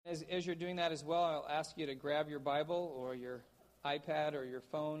As you're doing that as well, I'll ask you to grab your Bible or your iPad or your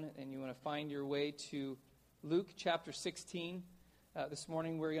phone, and you want to find your way to Luke chapter 16. This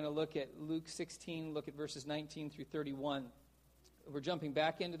morning we're going to look at Luke 16, look at verses 19 through 31. We're jumping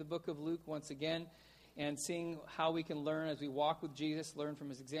back into the book of Luke once again and seeing how we can learn as we walk with Jesus, learn from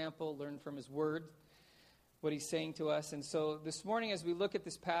his example, learn from his word, what he's saying to us. And so this morning as we look at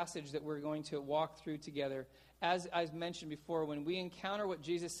this passage that we're going to walk through together, as I've mentioned before, when we encounter what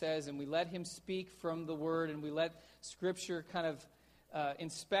Jesus says and we let him speak from the word and we let Scripture kind of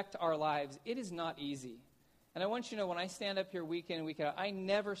inspect our lives, it is not easy. And I want you to know, when I stand up here week in and week out, I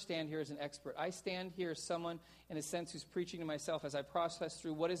never stand here as an expert. I stand here as someone, in a sense, who's preaching to myself as I process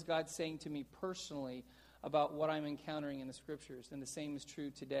through what is God saying to me personally about what I'm encountering in the Scriptures. And the same is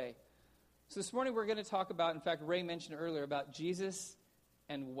true today. So this morning we're going to talk about, in fact, Ray mentioned earlier, about Jesus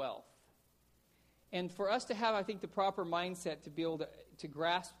and wealth. And for us to have, I think, the proper mindset to be able to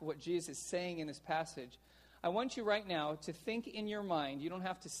grasp what Jesus is saying in this passage, I want you right now to think in your mind. You don't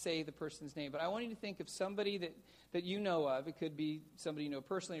have to say the person's name, but I want you to think of somebody that you know of. It could be somebody you know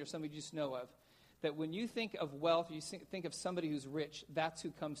personally or somebody you just know of. That when you think of wealth, you think of somebody who's rich, that's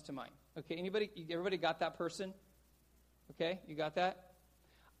who comes to mind. Okay, everybody got that person? Okay, you got that?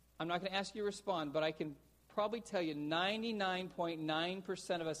 I'm not going to ask you to respond, but I can probably tell you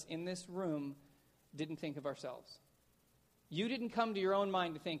 99.9% of us in this room didn't think of ourselves. You didn't come to your own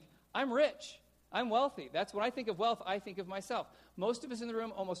mind to think, I'm rich, I'm wealthy. That's when I think of wealth, I think of myself. Most of us in the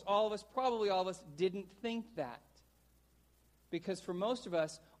room, almost all of us, probably all of us, didn't think that. Because for most of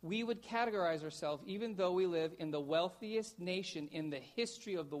us, we would categorize ourselves, even though we live in the wealthiest nation in the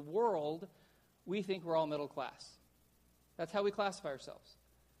history of the world, we think we're all middle class. That's how we classify ourselves.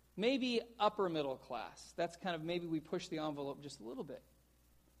 Maybe upper middle class. That's kind of, maybe we push the envelope just a little bit.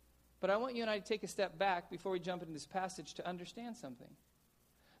 But I want you and I to take a step back before we jump into this passage to understand something.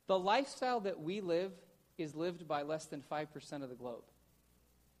 The lifestyle that we live is lived by less than 5% of the globe.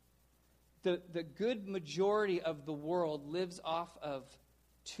 The good majority of the world lives off of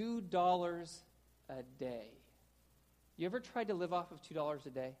 $2 a day. You ever tried to live off of $2 a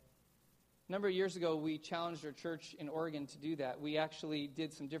day? A number of years ago, we challenged our church in Oregon to do that. We actually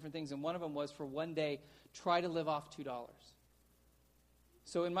did some different things, and one of them was for one day, try to live off $2.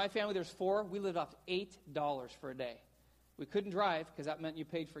 So in my family, there's 4. We lived off $8 for a day. We couldn't drive because that meant you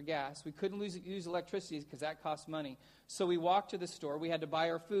paid for gas. We couldn't use electricity because that cost money. So we walked to the store. We had to buy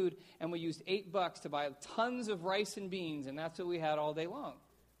our food, and we used $8 to buy tons of rice and beans, and that's what we had all day long.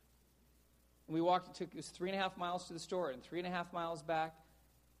 And we walked. It was 3.5 miles to the store and 3.5 miles back.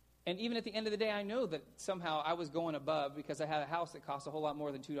 And even at the end of the day, I know that somehow I was going above because I had a house that cost a whole lot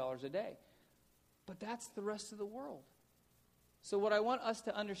more than $2 a day. But that's the rest of the world. So what I want us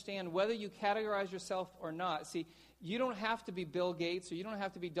to understand, whether you categorize yourself or not, see, you don't have to be Bill Gates, or you don't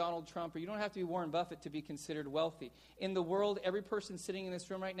have to be Donald Trump, or you don't have to be Warren Buffett to be considered wealthy. In the world, every person sitting in this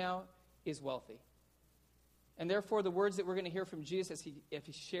room right now is wealthy. And therefore, the words that we're going to hear from Jesus, if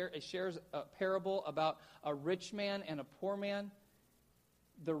he shares a parable about a rich man and a poor man,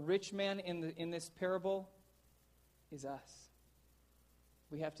 the rich man in this parable is us.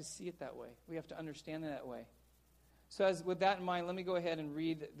 We have to see it that way. We have to understand it that way. So with that in mind, let me go ahead and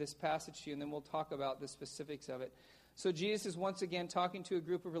read this passage to you, and then we'll talk about the specifics of it. So Jesus is once again talking to a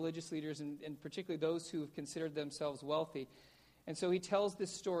group of religious leaders, and particularly those who have considered themselves wealthy. And so he tells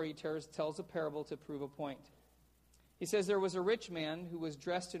this story, tells a parable to prove a point. He says, there was a rich man who was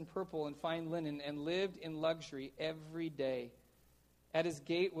dressed in purple and fine linen and lived in luxury every day. At his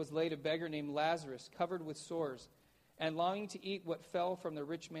gate was laid a beggar named Lazarus, covered with sores, and longing to eat what fell from the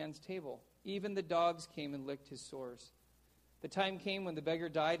rich man's table. Even the dogs came and licked his sores. The time came when the beggar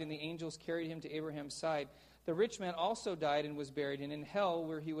died, and the angels carried him to Abraham's side. The rich man also died and was buried, and in hell,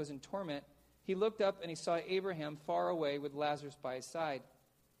 where he was in torment, he looked up and he saw Abraham far away with Lazarus by his side.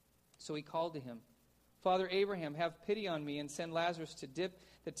 So he called to him, Father Abraham, have pity on me, and send Lazarus to dip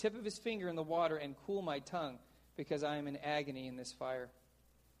the tip of his finger in the water and cool my tongue, because I am in agony in this fire.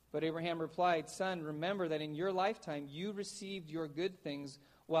 But Abraham replied, Son, remember that in your lifetime you received your good things,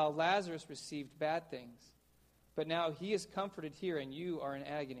 while Lazarus received bad things. But now he is comforted here, and you are in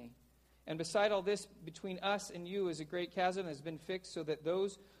agony. And beside all this, between us and you is a great chasm that has been fixed, so that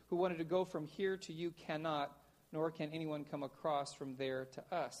those who wanted to go from here to you cannot, nor can anyone come across from there to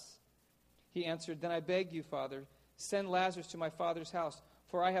us. He answered, Then I beg you, Father, send Lazarus to my father's house,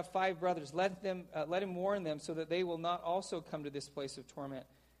 for I have 5 brothers. Let him warn them, so that they will not also come to this place of torment.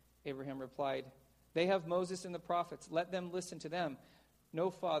 Abraham replied, They have Moses and the prophets. Let them listen to them. No,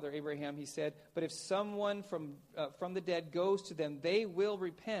 Father, Abraham, he said, but if someone from the dead goes to them, they will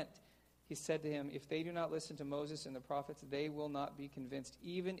repent. he said to him, if they do not listen to Moses and the prophets, they will not be convinced,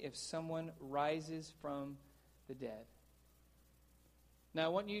 even if someone rises from the dead. Now, I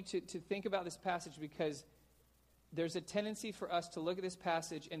want you to think about this passage, because there's a tendency for us to look at this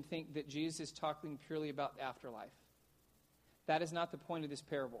passage and think that Jesus is talking purely about the afterlife. That is not the point of this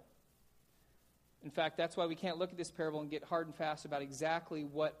parable. In fact, that's why we can't look at this parable and get hard and fast about exactly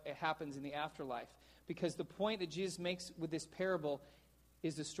what happens in the afterlife. Because the point that Jesus makes with this parable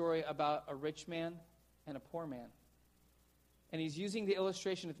is the story about a rich man and a poor man. And he's using the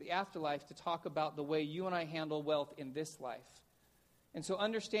illustration of the afterlife to talk about the way you and I handle wealth in this life. And so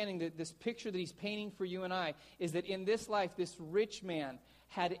understanding that this picture that he's painting for you and I is that in this life, this rich man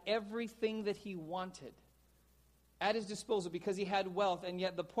had everything that he wanted at his disposal because he had wealth, and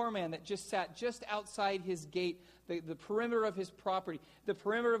yet the poor man that just sat just outside his gate, the perimeter of his property, the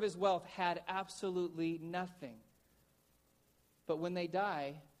perimeter of his wealth, had absolutely nothing. But when they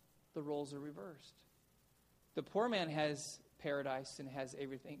die, the roles are reversed. The poor man has paradise and has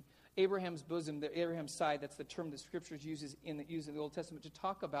everything. Abraham's bosom, Abraham's side, that's the term that Scriptures uses in the Old Testament to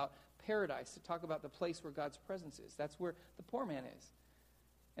talk about paradise, to talk about the place where God's presence is. That's where the poor man is.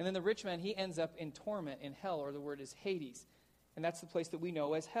 And then the rich man, he ends up in torment, in hell, or the word is Hades. And that's the place that we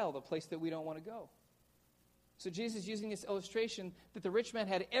know as hell, the place that we don't want to go. So Jesus is using this illustration that the rich man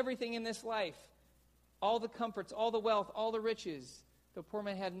had everything in this life. All the comforts, all the wealth, all the riches. The poor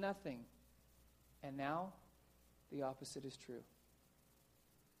man had nothing. And now, the opposite is true.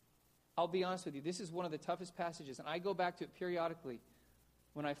 I'll be honest with you, this is one of the toughest passages, and I go back to it periodically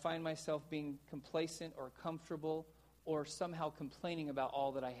when I find myself being complacent or comfortable or somehow complaining about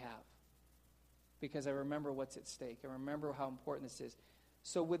all that I have, because I remember what's at stake. I remember how important this is.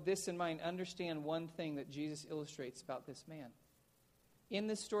 So with this in mind, understand one thing that Jesus illustrates about this man. In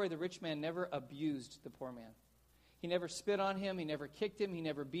this story, the rich man never abused the poor man. He never spit on him. He never kicked him. He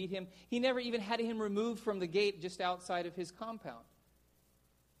never beat him. He never even had him removed from the gate just outside of his compound.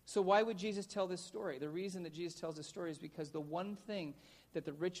 So why would Jesus tell this story? The reason that Jesus tells this story is because the one thing that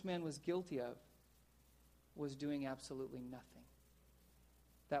the rich man was guilty of was doing absolutely nothing.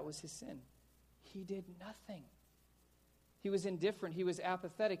 That was his sin. He did nothing. He was indifferent. He was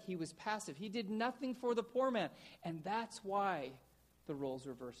apathetic. He was passive. He did nothing for the poor man. And that's why the roles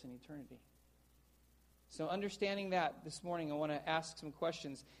reverse in eternity. So understanding that this morning, I want to ask some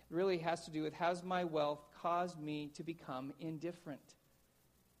questions. It really has to do with, has my wealth caused me to become indifferent?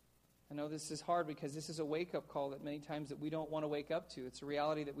 I know this is hard because this is a wake-up call that many times that we don't want to wake up to. It's a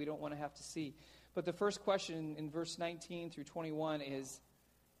reality that we don't want to have to see. But the first question in verse 19 through 21 is,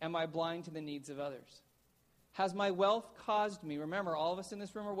 am I blind to the needs of others? Has my wealth caused me, remember, all of us in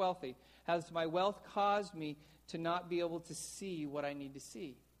this room are wealthy, has my wealth caused me to not be able to see what I need to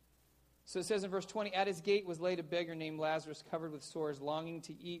see? So it says in verse 20, at his gate was laid a beggar named Lazarus, covered with sores, longing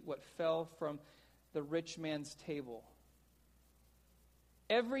to eat what fell from the rich man's table.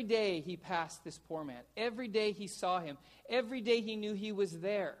 Every day he passed this poor man. Every day he saw him. Every day he knew he was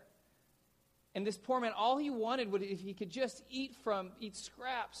there. And this poor man, all he wanted was if he could just eat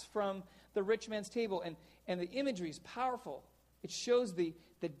scraps from the rich man's table. And the imagery is powerful. It shows the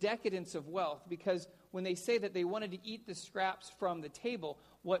decadence of wealth, because when they say that they wanted to eat the scraps from the table,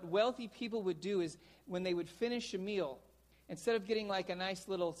 what wealthy people would do is when they would finish a meal, instead of getting like a nice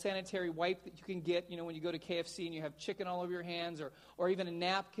little sanitary wipe that you can get, when you go to KFC and you have chicken all over your hands, or even a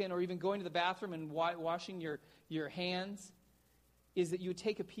napkin, or even going to the bathroom and washing your hands, is that you would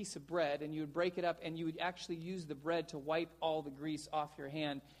take a piece of bread and you would break it up and you would actually use the bread to wipe all the grease off your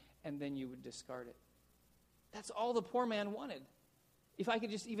hand, and then you would discard it. That's all the poor man wanted. If I could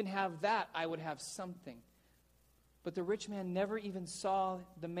just even have that, I would have something. But the rich man never even saw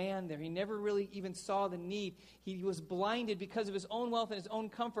the man there. He never really even saw the need. He was blinded because of his own wealth and his own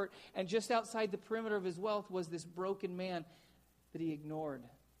comfort. And just outside the perimeter of his wealth was this broken man that he ignored,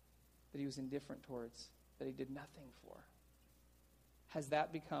 that he was indifferent towards, that he did nothing for. Has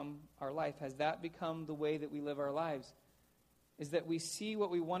that become our life? Has that become the way that we live our lives? Is that we see what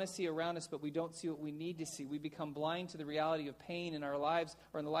we want to see around us, but we don't see what we need to see. We become blind to the reality of pain in our lives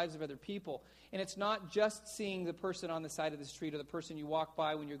or in the lives of other people. And it's not just seeing the person on the side of the street or the person you walk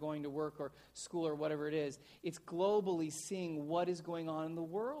by when you're going to work or school or whatever it is. It's globally seeing what is going on in the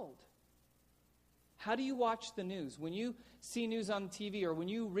world. How do you watch the news? When you see news on TV, or when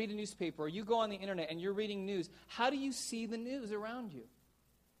you read a newspaper, or you go on the internet and you're reading news, how do you see the news around you?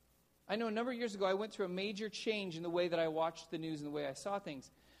 I know a number of years ago I went through a major change in the way that I watched the news and the way I saw things,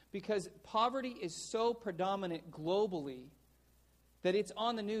 because poverty is so predominant globally that it's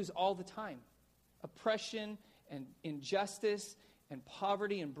on the news all the time. Oppression and injustice and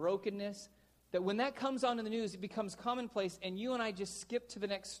poverty and brokenness, that when that comes on in the news, it becomes commonplace, and you and I just skip to the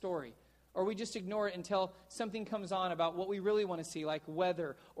next story. Or we just ignore it until something comes on about what we really want to see, like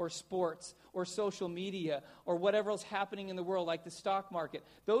weather or sports or social media or whatever else happening in the world, like the stock market.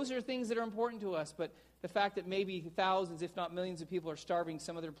 Those are things that are important to us, but the fact that maybe thousands, if not millions of people are starving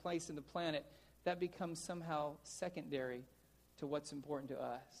some other place in the planet, that becomes somehow secondary to what's important to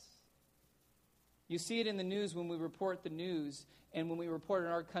us. You see it in the news when we report the news and when we report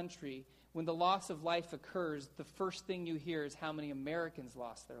in our country. When the loss of life occurs, the first thing you hear is how many Americans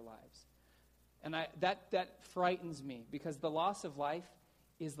lost their lives. And that frightens me, because the loss of life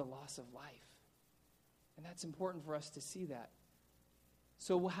is the loss of life. And that's important for us to see that.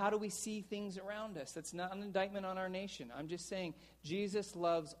 So how do we see things around us? That's not an indictment on our nation. I'm just saying Jesus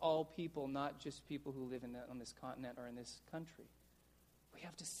loves all people, not just people who live on this continent or in this country. We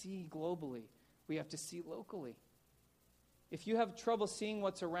have to see globally. We have to see locally. If you have trouble seeing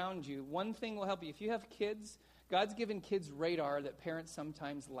what's around you, one thing will help you. If you have kids, God's given kids radar that parents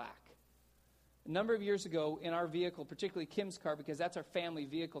sometimes lack. A number of years ago in our vehicle, particularly Kim's car, because that's our family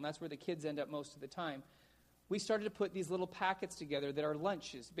vehicle and that's where the kids end up most of the time, we started to put these little packets together that are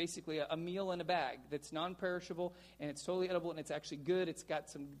lunches, basically a meal in a bag that's non-perishable and it's totally edible and it's actually good. It's got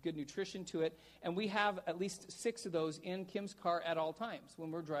some good nutrition to it. And we have at least 6 of those in Kim's car at all times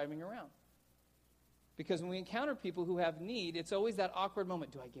when we're driving around. Because when we encounter people who have need, it's always that awkward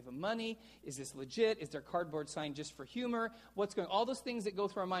moment. Do I give them money? Is this legit? Is their cardboard sign just for humor? What's going on? All those things that go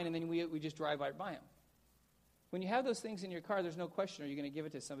through our mind, and then we just drive right by them. When you have those things in your car, there's no question, are you going to give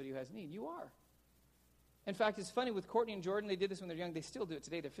it to somebody who has need? You are. In fact, it's funny, with Courtney and Jordan, they did this when they're young. They still do it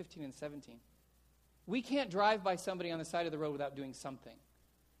today. They're 15 and 17. We can't drive by somebody on the side of the road without doing something.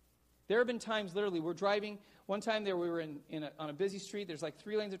 There have been times, literally, we're driving. One time there, we were on a busy street. There's like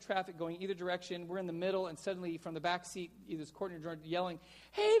 3 lanes of traffic going either direction. We're in the middle, and suddenly from the back seat, either Courtney or Jordan yelling,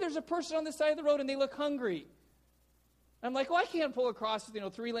 "Hey, there's a person on the side of the road, and they look hungry." I'm like, well, I can't pull across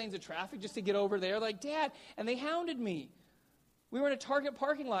 3 lanes of traffic just to get over there. Like, Dad, and they hounded me. We were in a Target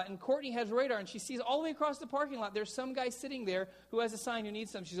parking lot, and Courtney has radar, and she sees all the way across the parking lot, there's some guy sitting there who has a sign who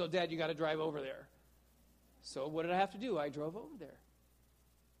needs something. She says, "Oh, Dad, you got to drive over there." So what did I have to do? I drove over there.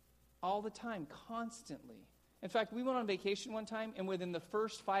 All the time, constantly. In fact, we went on vacation one time, and within the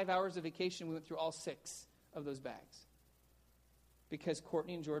first 5 hours of vacation, we went through all 6 of those bags. Because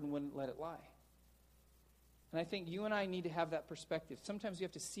Courtney and Jordan wouldn't let it lie. And I think you and I need to have that perspective. Sometimes you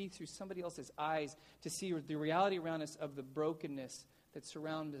have to see through somebody else's eyes to see the reality around us of the brokenness that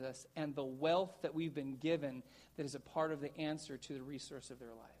surrounds us and the wealth that we've been given that is a part of the answer to the resource of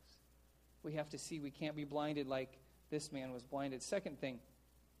their lives. We have to see. We can't be blinded like this man was blinded. Second thing,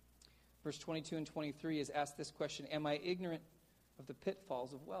 verse 22 and 23 is asked this question: am I ignorant of the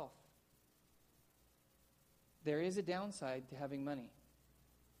pitfalls of wealth? There is a downside to having money.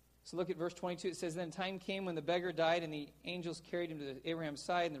 So look at verse 22. It says, "Then time came when the beggar died, and the angels carried him to Abraham's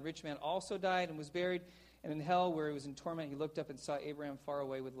side, and the rich man also died and was buried. And in hell, where he was in torment, he looked up and saw Abraham far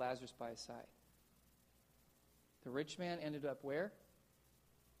away with Lazarus by his side." The rich man ended up where?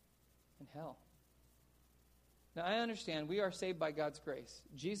 In hell. Now, I understand we are saved by God's grace.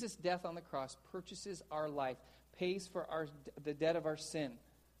 Jesus' death on the cross purchases our life, pays for the debt of our sin.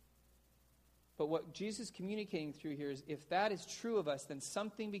 But what Jesus is communicating through here is, if that is true of us, then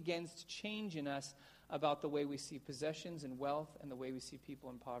something begins to change in us about the way we see possessions and wealth and the way we see people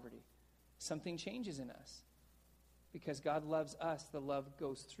in poverty. Something changes in us. Because God loves us, the love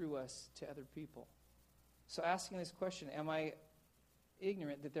goes through us to other people. So asking this question, am I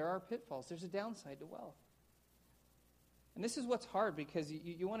ignorant that there are pitfalls? There's a downside to wealth. And this is what's hard, because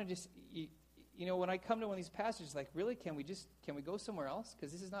you want to just, when I come to one of these passages, like, really, can we go somewhere else?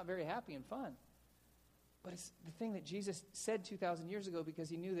 Because this is not very happy and fun. But it's the thing that Jesus said 2,000 years ago, because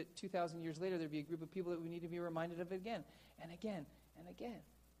he knew that 2,000 years later there'd be a group of people that we need to be reminded of again and again and again.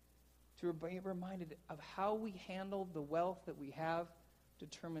 To be reminded of how we handle the wealth that we have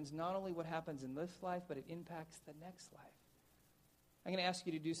determines not only what happens in this life, but it impacts the next life. I'm going to ask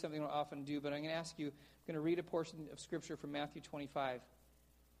you to do something I don't often do, but I'm going to read a portion of Scripture from Matthew 25.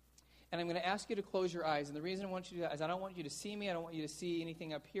 And I'm going to ask you to close your eyes. And the reason I want you to do that is I don't want you to see me. I don't want you to see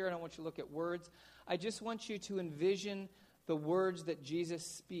anything up here. I don't want you to look at words. I just want you to envision the words that Jesus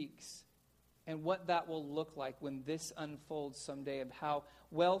speaks and what that will look like when this unfolds someday, of how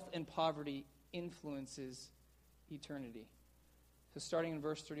wealth and poverty influences eternity. So starting in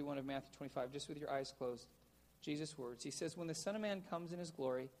verse 31 of Matthew 25, just with your eyes closed, Jesus' words. He says, "When the Son of Man comes in his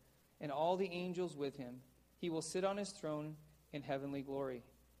glory and all the angels with him, he will sit on his throne in heavenly glory.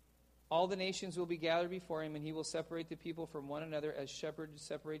 All the nations will be gathered before him, and he will separate the people from one another as shepherd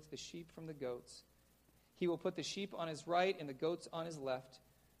separates the sheep from the goats. He will put the sheep on his right and the goats on his left.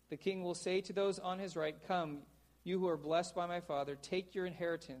 The king will say to those on his right, 'Come, you who are blessed by my Father, take your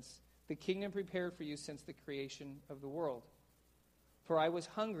inheritance, the kingdom prepared for you since the creation of the world. For I was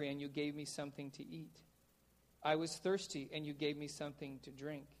hungry, and you gave me something to eat. I was thirsty, and you gave me something to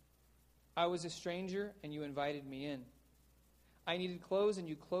drink. I was a stranger, and you invited me in. I needed clothes, and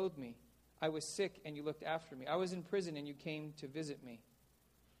you clothed me. I was sick, and you looked after me. I was in prison, and you came to visit me.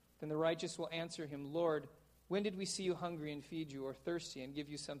 Then the righteous will answer him, Lord, when did we see you hungry and feed you, or thirsty and give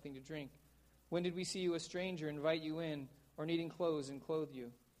you something to drink? When did we see you a stranger, invite you in, or needing clothes and clothe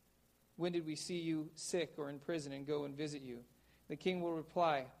you? When did we see you sick or in prison and go and visit you? The king will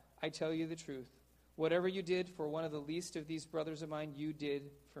reply, I tell you the truth. Whatever you did for one of the least of these brothers of mine, you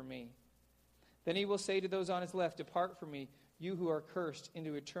did for me. Then he will say to those on his left, Depart from me, you who are cursed,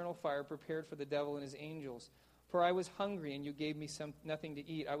 into eternal fire prepared for the devil and his angels. For I was hungry, and you gave me nothing to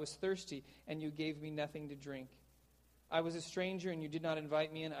eat. I was thirsty, and you gave me nothing to drink. I was a stranger, and you did not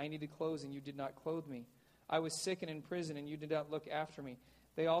invite me in. I needed clothes, and you did not clothe me. I was sick and in prison, and you did not look after me.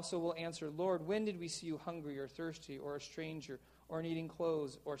 They also will answer, Lord, when did we see you hungry or thirsty or a stranger or needing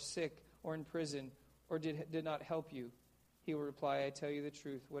clothes or sick or in prison or did not help you? He will reply, I tell you the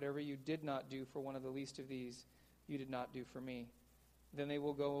truth. Whatever you did not do for one of the least of these, you did not do for me. Then they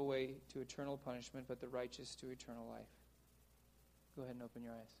will go away to eternal punishment, but the righteous to eternal life. Go ahead and open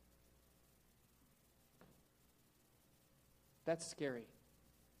your eyes. That's scary.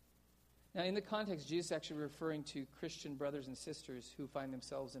 Now, in the context, Jesus is actually referring to Christian brothers and sisters who find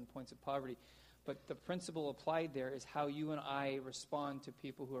themselves in points of poverty. But the principle applied there is how you and I respond to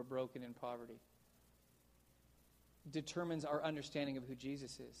people who are broken in poverty. Determines our understanding of who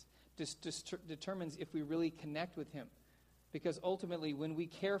Jesus is. Determines if we really connect with him. Because ultimately, when we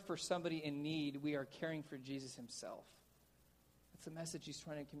care for somebody in need, we are caring for Jesus himself. That's the message he's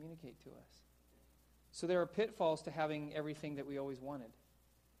trying to communicate to us. So there are pitfalls to having everything that we always wanted.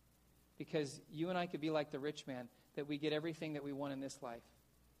 Because you and I could be like the rich man, that we get everything that we want in this life,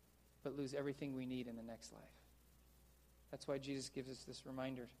 but lose everything we need in the next life. That's why Jesus gives us this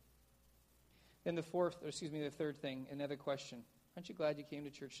reminder. Then the third thing, another question. Aren't you glad you came to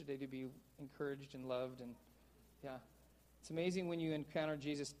church today to be encouraged and loved? And yeah, it's amazing when you encounter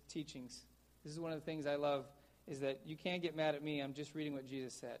Jesus' teachings. This is one of the things I love, is that you can't get mad at me. I'm just reading what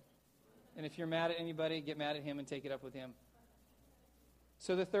Jesus said. And if you're mad at anybody, get mad at him and take it up with him.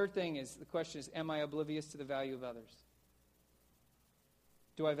 So the third thing is, the question is, am I oblivious to the value of others?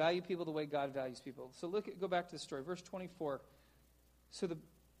 Do I value people the way God values people? So go back to the story. Verse 24. So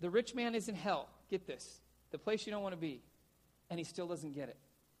the rich man is in hell. Get this. The place you don't want to be. And he still doesn't get it.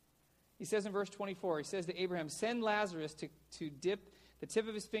 He says in verse 24, he says to Abraham, send Lazarus to dip the tip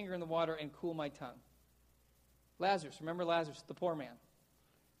of his finger in the water and cool my tongue. Lazarus, remember Lazarus, the poor man.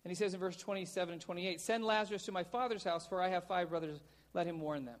 And he says in verse 27 and 28, send Lazarus to my father's house, for I have 5 brothers. Let him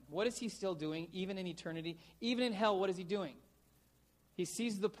warn them. What is he still doing, even in eternity? Even in hell, what is he doing? He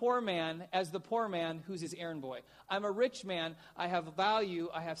sees the poor man as the poor man who's his errand boy. I'm a rich man. I have value.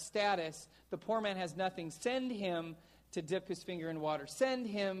 I have status. The poor man has nothing. Send him to dip his finger in water. Send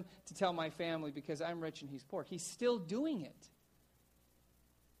him to tell my family because I'm rich and he's poor. He's still doing it.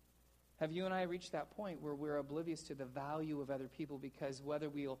 Have you and I reached that point where we're oblivious to the value of other people because whether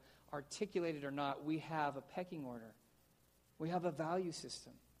we'll articulate it or not, we have a pecking order. We have a value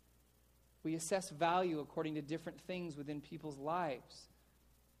system. We assess value according to different things within people's lives.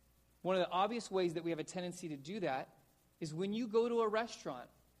 One of the obvious ways that we have a tendency to do that is when you go to a restaurant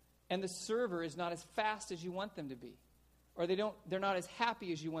and the server is not as fast as you want them to be, or they're not as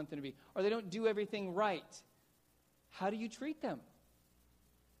happy as you want them to be, or they don't do everything right. How do you treat them?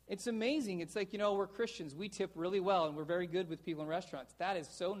 It's amazing. It's like, we're Christians. We tip really well and we're very good with people in restaurants. That is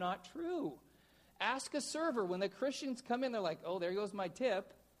so not true. Ask a server. When the Christians come in, they're like, oh, there goes my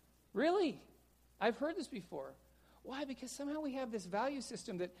tip. Really? I've heard this before. Why? Because somehow we have this value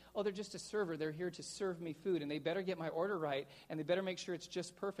system that, oh, they're just a server. They're here to serve me food, and they better get my order right, and they better make sure it's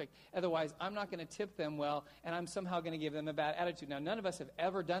just perfect. Otherwise, I'm not going to tip them well, and I'm somehow going to give them a bad attitude. Now, none of us have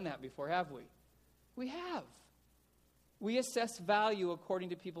ever done that before, have we? We have. We assess value according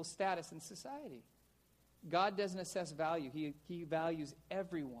to people's status in society. God doesn't assess value. He values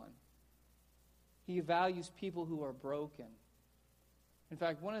everyone. He values people who are broken. In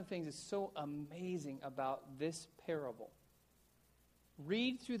fact, one of the things that's so amazing about this parable,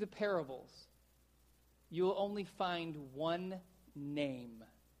 read through the parables, you'll only find one name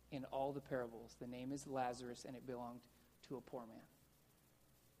in all the parables. The name is Lazarus, and it belonged to a poor man.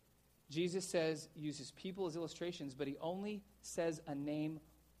 Jesus uses people as illustrations, but he only says a name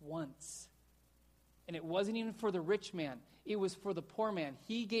once. And it wasn't even for the rich man. It was for the poor man.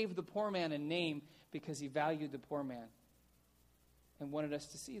 He gave the poor man a name because he valued the poor man and wanted us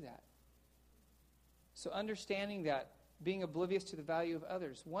to see that. So understanding that being oblivious to the value of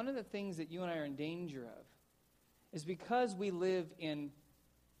others. One of the things that you and I are in danger of is because we live in,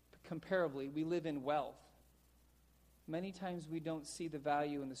 comparably, we live in wealth. Many times we don't see the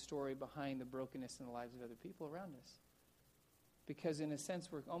value and the story behind the brokenness in the lives of other people around us. Because in a sense,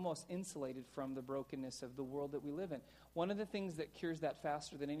 we're almost insulated from the brokenness of the world that we live in. One of the things that cures that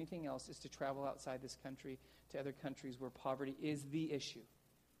faster than anything else is to travel outside this country to other countries where poverty is the issue.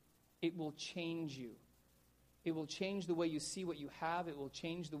 It will change you. It will change the way you see what you have. It will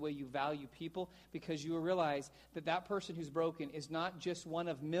change the way you value people, because you will realize that that person who's broken is not just one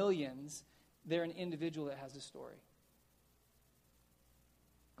of millions. They're an individual that has a story.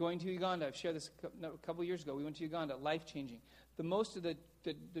 Going to Uganda, I've shared this a couple years ago. We went to Uganda, life-changing. Most of the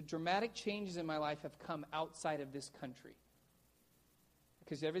dramatic changes in my life have come outside of this country.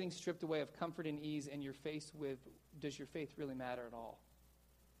 Because everything's stripped away of comfort and ease, and you're faced with, does your faith really matter at all?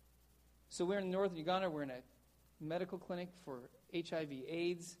 So we're in northern Uganda. We're in a medical clinic for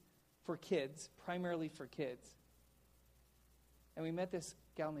HIV/AIDS for kids, primarily for kids. And we met this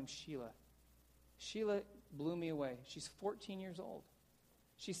gal named Sheila. Sheila blew me away. She's 14 years old.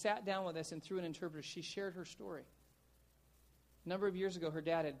 She sat down with us, and through an interpreter, she shared her story. A number of years ago, her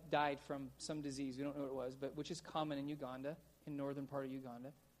dad had died from some disease. We don't know what it was, but which is common in Uganda, in northern part of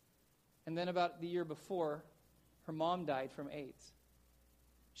Uganda. And then about the year before, her mom died from AIDS.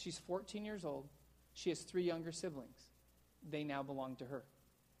 She's 14 years old. She has 3 younger siblings. They now belong to her.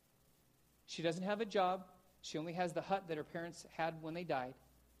 She doesn't have a job. She only has the hut that her parents had when they died.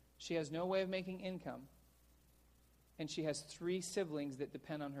 She has no way of making income. And she has 3 siblings that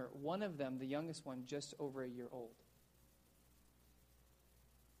depend on her. One of them, the youngest one, just over a year old.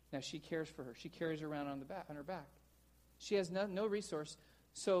 Now she cares for her. She carries her around on her back. She has no resource.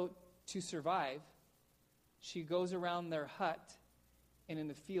 So to survive, she goes around their hut, and in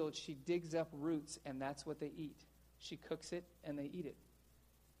the field she digs up roots, and that's what they eat. She cooks it, and they eat it.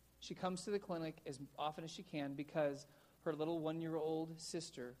 She comes to the clinic as often as she can because her little 1-year-old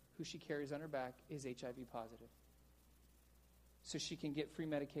sister, who she carries on her back, is HIV positive. So she can get free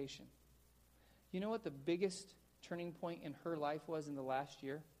medication. You know what the biggest turning point in her life was in the last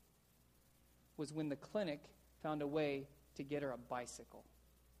year? Was when the clinic found a way to get her a bicycle.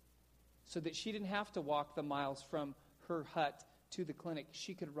 So that she didn't have to walk the miles from her hut to the clinic.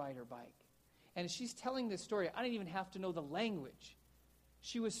 She could ride her bike. And as she's telling this story, I didn't even have to know the language.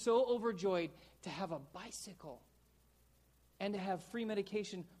 She was so overjoyed to have a bicycle and to have free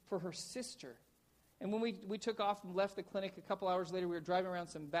medication for her sister. And when we took off and left the clinic a couple hours later, we were driving around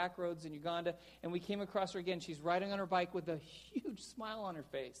some back roads in Uganda, and we came across her again. She's riding on her bike with a huge smile on her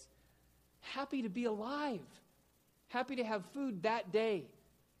face. Happy to be alive. Happy to have food that day.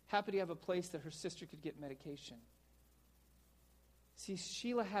 Happy to have a place that her sister could get medication. See,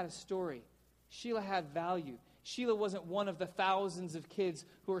 Sheila had a story. Sheila had value. Sheila wasn't one of the thousands of kids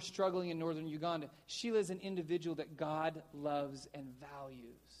who are struggling in northern Uganda. Sheila is an individual that God loves and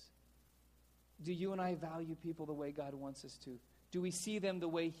values. Do you and I value people the way God wants us to? Do we see them the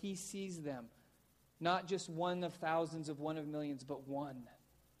way He sees them? Not just one of thousands of one of millions, but one.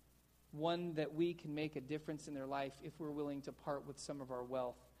 One that we can make a difference in their life if we're willing to part with some of our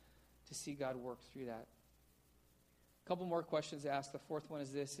wealth to see God work through that. A couple more questions to ask. The fourth one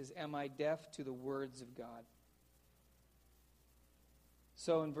is this, am I deaf to the words of God?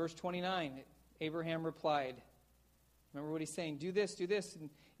 So in verse 29, Abraham replied, remember what he's saying, do this,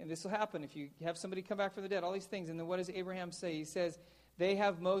 and this will happen if you have somebody come back from the dead, all these things. And then what does Abraham say? He says, they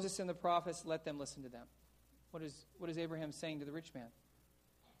have Moses and the prophets, let them listen to them. What is Abraham saying to the rich man?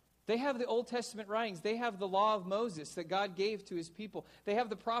 They have the Old Testament writings. They have the law of Moses that God gave to His people. They have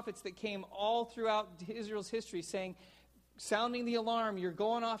the prophets that came all throughout Israel's history saying, sounding the alarm, you're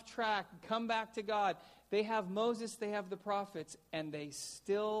going off track, come back to God. They have Moses, they have the prophets, and they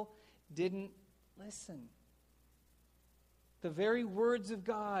still didn't listen. The very words of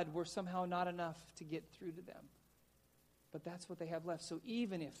God were somehow not enough to get through to them. But that's what they have left. So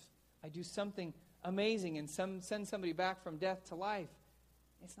even if I do something amazing and send somebody back from death to life,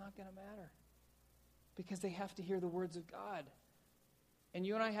 it's not going to matter. Because they have to hear the words of God. And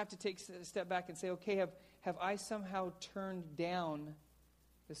you and I have to take a step back and say, okay, have I somehow turned down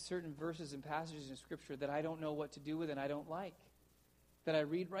the certain verses and passages in Scripture that I don't know what to do with and I don't like? That I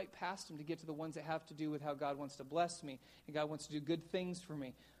read right past them to get to the ones that have to do with how God wants to bless me and God wants to do good things for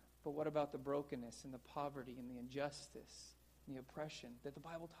me. But what about the brokenness and the poverty and the injustice and the oppression that the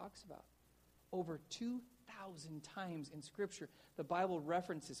Bible talks about? Over 2,000 1,000 times in Scripture, the Bible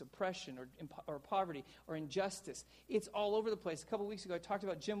references oppression or poverty or injustice. It's all over the place. A couple weeks ago, I talked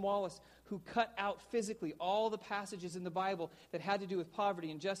about Jim Wallace, who cut out physically all the passages in the Bible that had to do with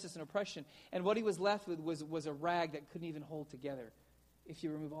poverty, injustice, and oppression. And what he was left with was a rag that couldn't even hold together if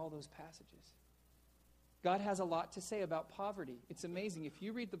you remove all those passages. God has a lot to say about poverty. It's amazing. If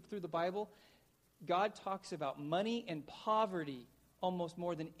you read through the Bible, God talks about money and poverty almost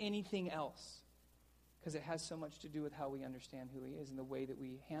more than anything else, because it has so much to do with how we understand who he is and the way that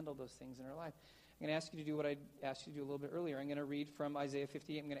we handle those things in our life. I'm going to ask you to do what I asked you to do a little bit earlier. I'm going to read from Isaiah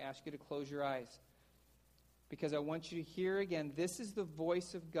 58. I'm going to ask you to close your eyes, because I want you to hear again, this is the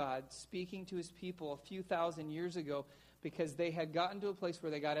voice of God speaking to his people a few thousand years ago, because they had gotten to a place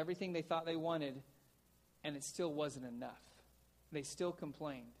where they got everything they thought they wanted, and it still wasn't enough. They still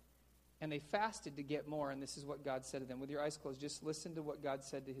complained. And they fasted to get more, and this is what God said to them. With your eyes closed, just listen to what God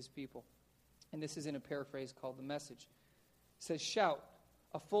said to his people. And this is in a paraphrase called The Message. It says, shout,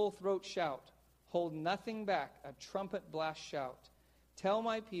 a full throat shout. Hold nothing back, a trumpet blast shout. Tell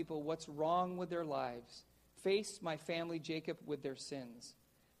my people what's wrong with their lives. Face my family Jacob with their sins.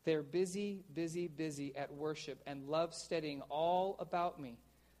 They're busy, busy, busy at worship and love studying all about me.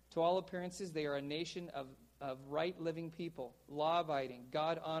 To all appearances, they are a nation of right living people, law-abiding,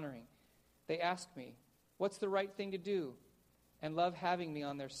 God-honoring. They ask me, what's the right thing to do? And love having me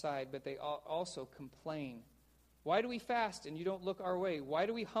on their side, but they also complain. Why do we fast and you don't look our way? Why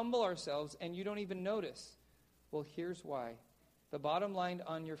do we humble ourselves and you don't even notice? Well, here's why. The bottom line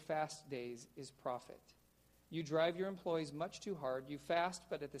on your fast days is profit. You drive your employees much too hard. You fast,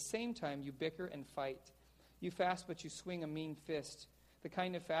 but at the same time you bicker and fight. You fast, but you swing a mean fist. The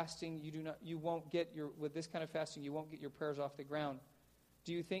kind of fasting with this kind of fasting, you won't get your prayers off the ground.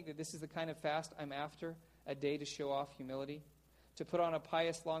 Do you think that this is the kind of fast I'm after? A day to show off humility? To put on a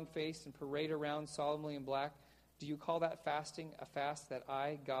pious long face and parade around solemnly in black? Do you call that fasting a fast that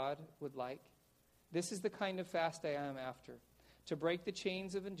I, God, would like? This is the kind of fast I am after. To break the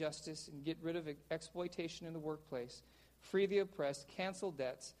chains of injustice and get rid of exploitation in the workplace, free the oppressed, cancel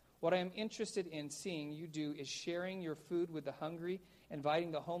debts. What I am interested in seeing you do is sharing your food with the hungry,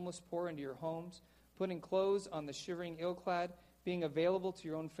 inviting the homeless poor into your homes, putting clothes on the shivering ill-clad, being available to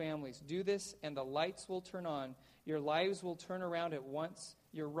your own families. Do this, and the lights will turn on. Your lives will turn around at once.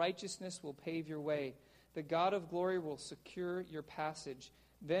 Your righteousness will pave your way. The God of glory will secure your passage.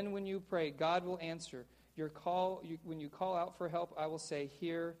 Then when you pray, God will answer. When you call out for help, I will say,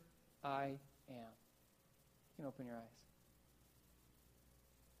 here I am. You can open your eyes.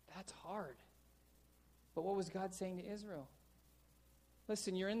 That's hard. But what was God saying to Israel?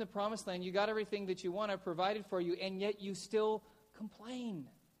 Listen, you're in the promised land. You got everything that you want. I provided for you. And yet you still complain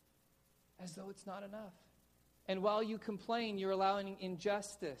as though it's not enough. And while you complain, you're allowing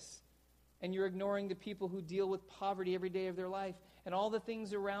injustice. And you're ignoring the people who deal with poverty every day of their life. And all the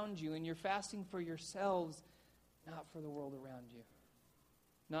things around you. And you're fasting for yourselves, not for the world around you.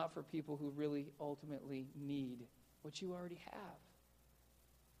 Not for people who really ultimately need what you already have.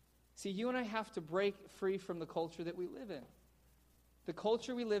 See, you and I have to break free from the culture that we live in. The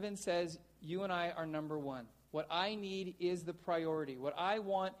culture we live in says you and I are number one. What I need is the priority. What I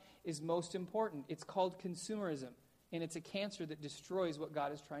want is most important. It's called consumerism, and it's a cancer that destroys what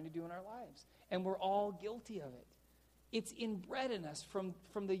God is trying to do in our lives. And we're all guilty of it. It's inbred in us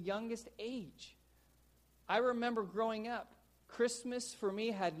from the youngest age. I remember growing up, Christmas for me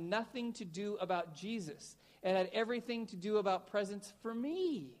had nothing to do about Jesus. It had everything to do about presents for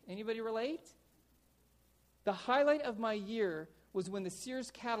me. Anybody relate? The highlight of my year was when the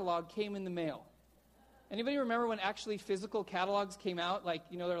Sears catalog came in the mail. Anybody remember when actually physical catalogs came out? Like,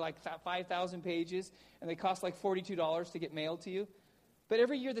 they're like 5,000 pages, and they cost like $42 to get mailed to you. But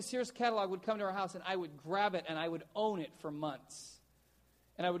every year the Sears catalog would come to our house, and I would grab it, and I would own it for months.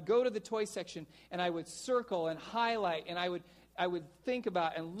 And I would go to the toy section, and I would circle and highlight, and I would think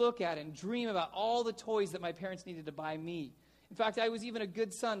about and look at and dream about all the toys that my parents needed to buy me. In fact, I was even a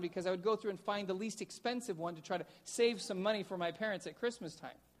good son because I would go through and find the least expensive one to try to save some money for my parents at Christmas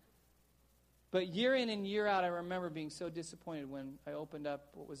time. But year in and year out, I remember being so disappointed when I opened up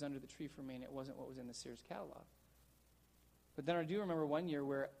what was under the tree for me and it wasn't what was in the Sears catalog. But then I do remember one year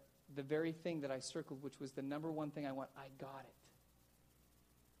where the very thing that I circled, which was the number one thing I want, I got it.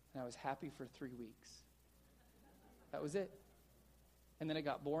 And I was happy for 3 weeks. That was it. And then it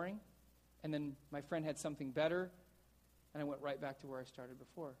got boring. And then my friend had something better. And I went right back to where I started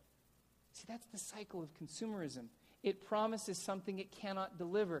before. See, that's the cycle of consumerism. It promises something it cannot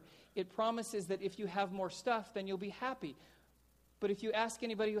deliver. It promises that if you have more stuff, then you'll be happy. But if you ask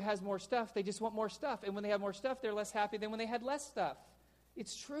anybody who has more stuff, they just want more stuff. And when they have more stuff, they're less happy than when they had less stuff.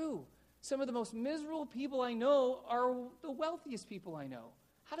 It's true. Some of the most miserable people I know are the wealthiest people I know.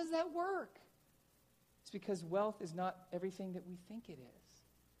 How does that work? It's because wealth is not everything that we think it is.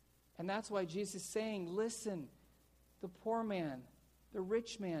 And that's why Jesus is saying, listen, the poor man, the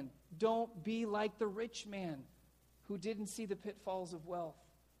rich man, don't be like the rich man who didn't see the pitfalls of wealth,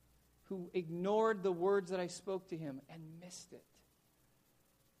 who ignored the words that I spoke to him and missed it.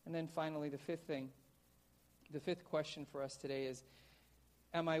 And then finally, the fifth question for us today is,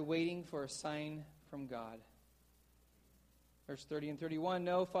 am I waiting for a sign from God? Verse 30 and 31,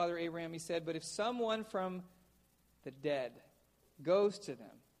 no, Father Abraham, he said, but if someone from the dead goes to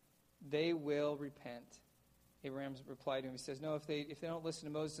them, they will repent. Abraham replied to him, he says, no, if they don't listen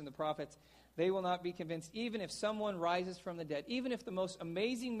to Moses and the prophets, they will not be convinced, even if someone rises from the dead. Even if the most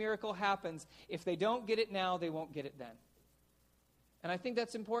amazing miracle happens, if they don't get it now, they won't get it then. And I think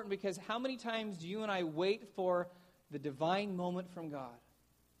that's important because how many times do you and I wait for the divine moment from God?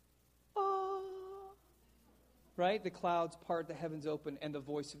 Right? The clouds part, the heavens open, and the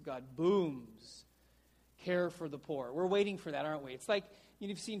voice of God booms. Care for the poor. We're waiting for that, aren't we? It's like,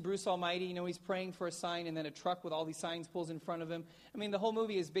 you've seen Bruce Almighty, he's praying for a sign, and then a truck with all these signs pulls in front of him. I mean, the whole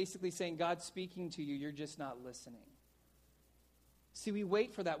movie is basically saying, God's speaking to you, you're just not listening. See, we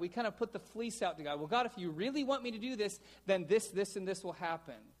wait for that. We kind of put the fleece out to God. Well, God, if you really want me to do this, then this, and this will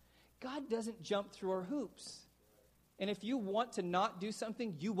happen. God doesn't jump through our hoops. And if you want to not do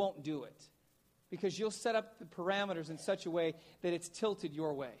something, you won't do it. Because you'll set up the parameters in such a way that it's tilted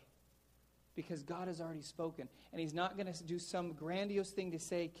your way. Because God has already spoken. And he's not going to do some grandiose thing to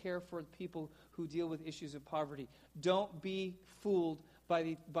say, care for people who deal with issues of poverty. Don't be fooled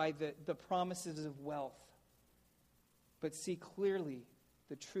by the promises of wealth. But see clearly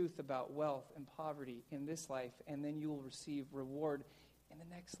the truth about wealth and poverty in this life, and then you will receive reward in the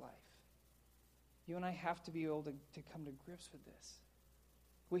next life. You and I have to be able to come to grips with this.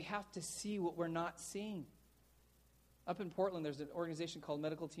 We have to see what we're not seeing. Up in Portland, there's an organization called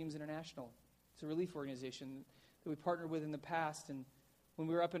Medical Teams International. It's a relief organization that we partnered with in the past. And when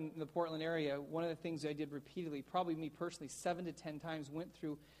we were up in the Portland area, one of the things I did repeatedly, probably me personally, 7 to 10 times, went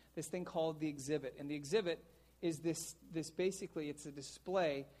through this thing called the exhibit. And the exhibit is this basically, it's a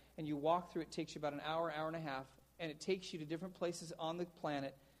display, and you walk through it. It takes you about an hour, hour and a half, and it takes you to different places on the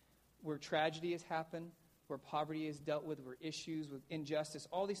planet where tragedy has happened, where poverty is dealt with, where issues with injustice,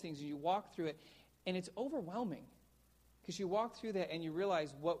 all these things. And you walk through it, and it's overwhelming. Because you walk through that and you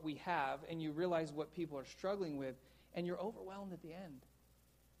realize what we have, and you realize what people are struggling with, and you're overwhelmed at the end.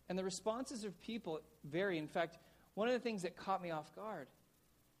 And the responses of people vary. In fact, one of the things that caught me off guard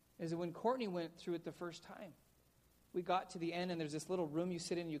is that when Courtney went through it the first time, we got to the end, and there's this little room you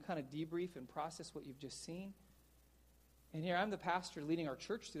sit in, and you kind of debrief and process what you've just seen. And here, I'm the pastor leading our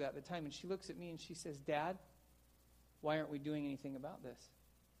church through that at the time, and she looks at me and she says, Dad, why aren't we doing anything about this?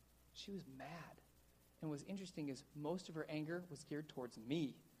 She was mad. And what's interesting is most of her anger was geared towards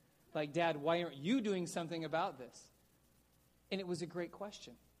me. Like, Dad, why aren't you doing something about this? And it was a great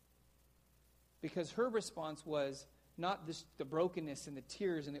question. Because her response was not the brokenness and the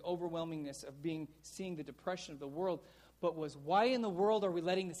tears and the overwhelmingness of seeing the depression of the world, but was, why in the world are we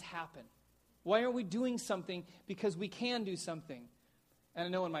letting this happen? Why aren't we doing something? Because we can do something. And I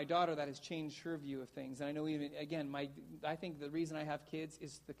know in my daughter that has changed her view of things. And I know even, again, I think the reason I have kids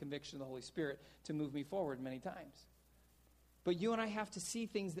is the conviction of the Holy Spirit to move me forward many times. But you and I have to see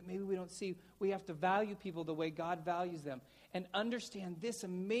things that maybe we don't see. We have to value people the way God values them and understand this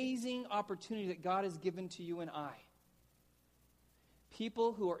amazing opportunity that God has given to you and I.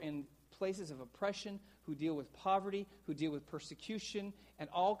 People who are in places of oppression, who deal with poverty, who deal with persecution, and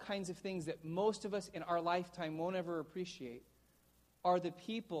all kinds of things that most of us in our lifetime won't ever appreciate, are the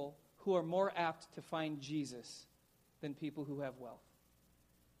people who are more apt to find Jesus than people who have wealth.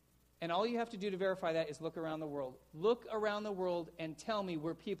 And all you have to do to verify that is look around the world. Look around the world and tell me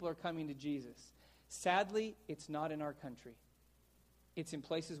where people are coming to Jesus. Sadly, it's not in our country. It's in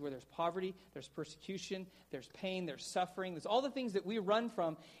places where there's poverty, there's persecution, there's pain, there's suffering. There's all the things that we run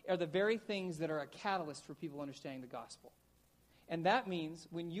from are the very things that are a catalyst for people understanding the gospel. And that means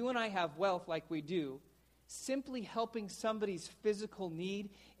when you and I have wealth like we do, simply helping somebody's physical need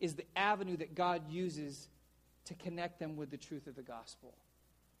is the avenue that God uses to connect them with the truth of the gospel.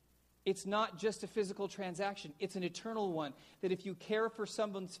 It's not just a physical transaction. It's an eternal one. That if you care for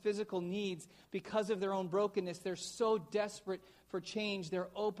someone's physical needs because of their own brokenness, they're so desperate for change, they're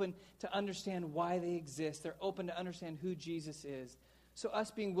open to understand why they exist. They're open to understand who Jesus is. So us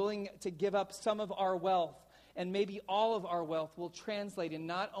being willing to give up some of our wealth, and maybe all of our wealth, will translate in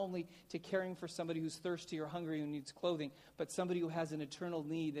not only to caring for somebody who's thirsty or hungry who needs clothing, but somebody who has an eternal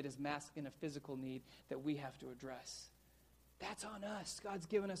need that is masked in a physical need that we have to address. That's on us. God's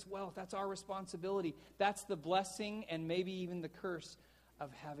given us wealth. That's our responsibility. That's the blessing and maybe even the curse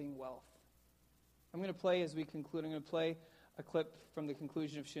of having wealth. I'm going to play, as we conclude, I'm going to play a clip from the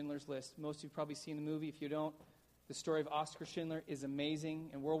conclusion of Schindler's List. Most of you have probably seen the movie. If you don't, the story of Oskar Schindler is amazing.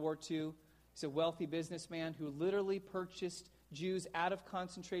 In World War II, he's a wealthy businessman who literally purchased Jews out of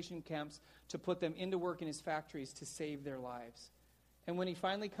concentration camps to put them into work in his factories to save their lives. And when he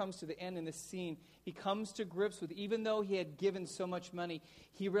finally comes to the end in this scene, he comes to grips with, even though he had given so much money,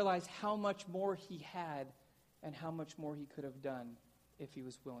 he realized how much more he had and how much more he could have done if he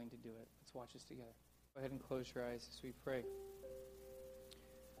was willing to do it. Let's watch this together. Go ahead and close your eyes as we pray.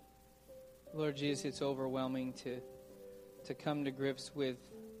 Lord Jesus, it's overwhelming to come to grips with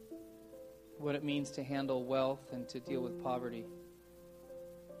what it means to handle wealth and to deal with poverty.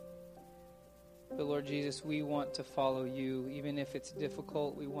 But Lord Jesus, we want to follow you. Even if it's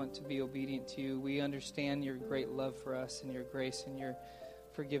difficult, we want to be obedient to you. We understand your great love for us and your grace and your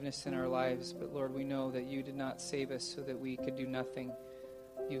forgiveness in our lives. But Lord, we know that you did not save us so that we could do nothing.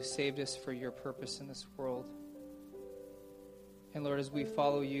 You saved us for your purpose in this world. And Lord, as we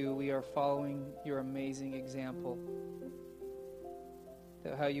follow you, we are following your amazing example.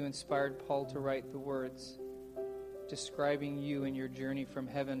 That how you inspired Paul to write the words describing you and your journey from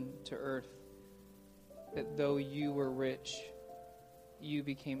heaven to earth. That though you were rich, you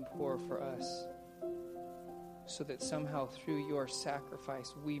became poor for us. So that somehow through your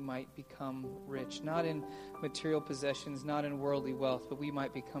sacrifice we might become rich. Not in material possessions, not in worldly wealth, but we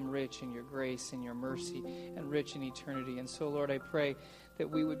might become rich in your grace and your mercy and rich in eternity. And so, Lord, I pray that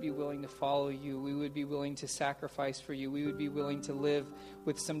we would be willing to follow you. We would be willing to sacrifice for you. We would be willing to live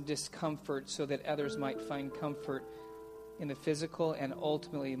with some discomfort so that others might find comfort in the physical and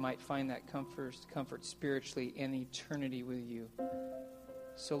ultimately might find that comfort spiritually in eternity with you.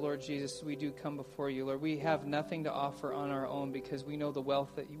 So, Lord Jesus, we do come before you. Lord, we have nothing to offer on our own because we know the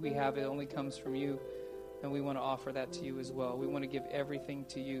wealth that we have, it only comes from you. And we want to offer that to you as well. We want to give everything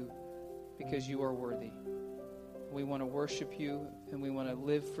to you because you are worthy. We want to worship you and we want to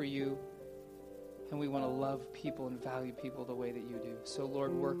live for you. And we want to love people and value people the way that you do. So,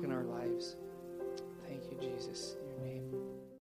 Lord, work in our lives. Thank you, Jesus. In your name.